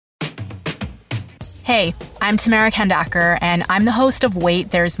Hey, I'm Tamara Kandaker, and I'm the host of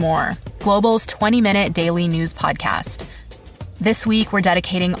Wait, There's More, Global's 20-minute daily news podcast. This week, we're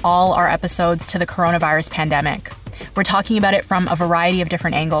dedicating all our episodes to the coronavirus pandemic. We're talking about it from a variety of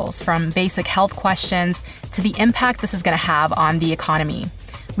different angles, from basic health questions to the impact this is going to have on the economy.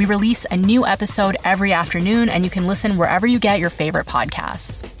 We release a new episode every afternoon, and you can listen wherever you get your favorite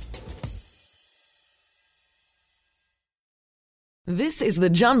podcasts. This is the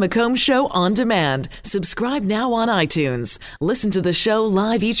John McComb Show on demand. Subscribe now on iTunes. Listen to the show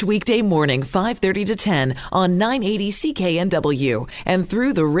live each weekday morning, 5:30 to 10 on 980 CKNW and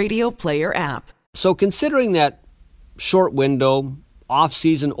through the Radio Player app. So considering that short window,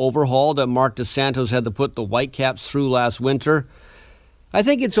 off-season overhaul that Mark DeSantos had to put the Whitecaps through last winter, I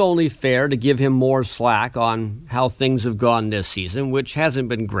think it's only fair to give him more slack on how things have gone this season, which hasn't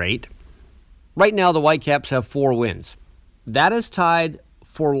been great. Right now, the Whitecaps have 4 wins. That is tied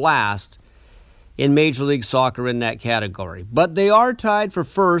for last in Major League Soccer in that category. But they are tied for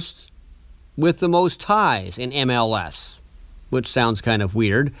first with the most ties in MLS, which sounds kind of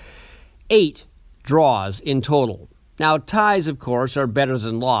weird. 8 draws in total. Now, ties, of course, are better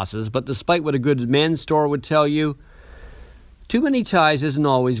than losses, but despite what a good men's store would tell you, too many ties isn't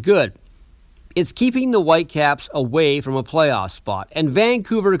always good. It's keeping the Whitecaps away from a playoff spot, and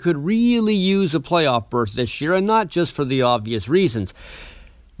Vancouver could really use a playoff berth this year, and not just for the obvious reasons.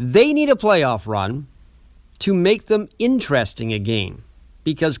 They need a playoff run to make them interesting again,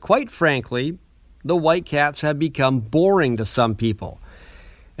 because quite frankly, the Whitecaps have become boring to some people.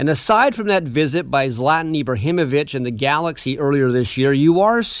 And aside from that visit by Zlatan Ibrahimovic and the Galaxy earlier this year, you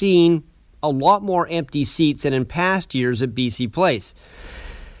are seeing a lot more empty seats than in past years at BC Place.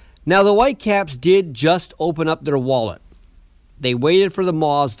 Now, the Whitecaps did just open up their wallet. They waited for the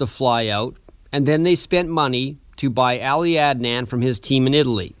Moths to fly out, and then they spent money to buy Ali Adnan from his team in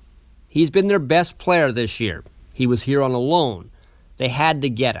Italy. He's been their best player this year. He was here on a loan. They had to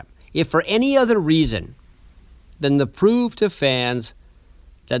get him, if for any other reason than to prove to fans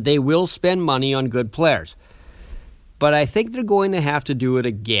that they will spend money on good players. But I think they're going to have to do it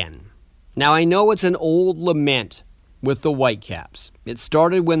again. Now, I know it's an old lament with the Whitecaps. It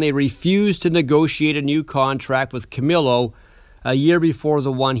started when they refused to negotiate a new contract with Camilo a year before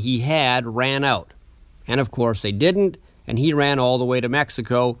the one he had ran out. And of course they didn't, and he ran all the way to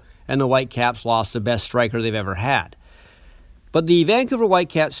Mexico, and the Whitecaps lost the best striker they've ever had. But the Vancouver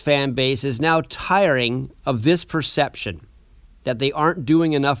Whitecaps fan base is now tiring of this perception that they aren't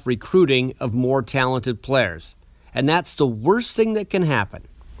doing enough recruiting of more talented players. And that's the worst thing that can happen.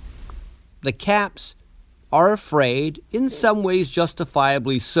 The Caps are afraid, in some ways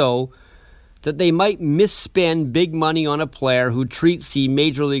justifiably so, that they might misspend big money on a player who treats the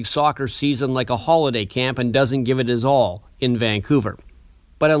Major League Soccer season like a holiday camp and doesn't give it his all in Vancouver.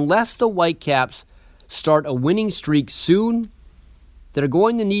 But unless the Whitecaps start a winning streak soon, they're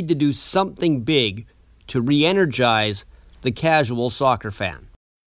going to need to do something big to re-energize the casual soccer fan.